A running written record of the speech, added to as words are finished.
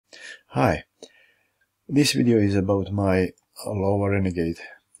Hi, this video is about my Lowa Renegade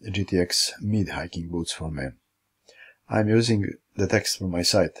GTX mid-hiking boots for men. I'm using the text from my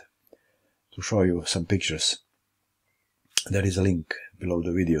site to show you some pictures. There is a link below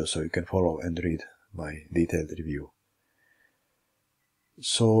the video so you can follow and read my detailed review.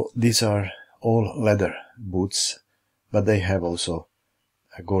 So these are all leather boots, but they have also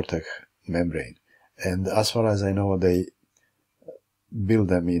a Gore-Tex membrane. And as far as I know, they build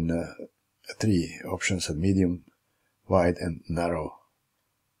them in three options: at medium, wide and narrow.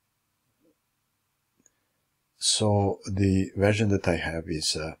 So the version that I have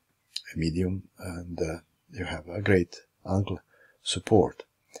is a medium, and you have a great ankle support.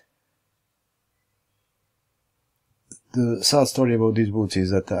 The sad story about these boots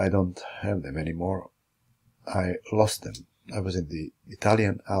is that I don't have them anymore. I lost them. I was in the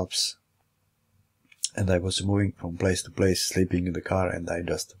Italian Alps and I was moving from place to place, sleeping in the car, and I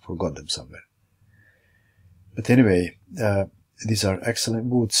just forgot them somewhere. But anyway, these are excellent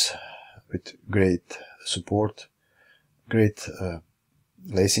boots with great support, great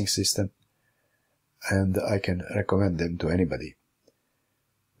lacing system, and I can recommend them to anybody.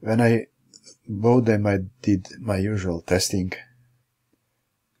 When I bought them, I did my usual testing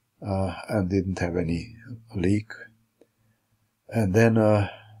and didn't have any leak. And then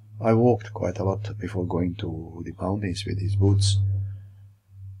I walked quite a lot before going to the mountains with these boots.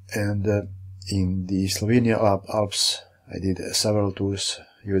 And in the Slovenia Alps, I did several tours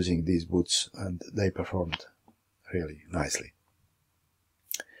using these boots, and they performed really nicely.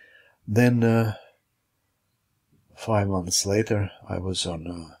 Then 5 months later, I was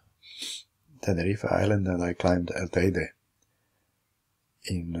on Tenerife Island, and I climbed El Teide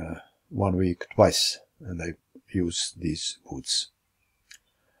in 1 week twice, and I used these boots.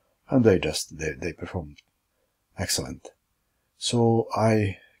 And they performed excellent. So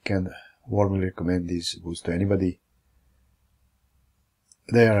I can warmly recommend these boots to anybody.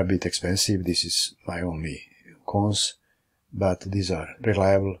 They are a bit expensive, this is my only cons, but these are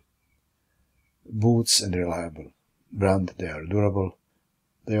reliable boots and reliable brand. They are durable,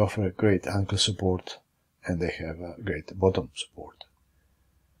 they offer great ankle support, and they have a great bottom support.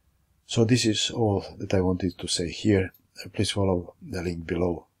 So this is all that I wanted to say here. Please follow the link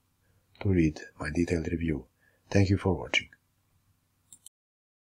below to read my detailed review. Thank you for watching.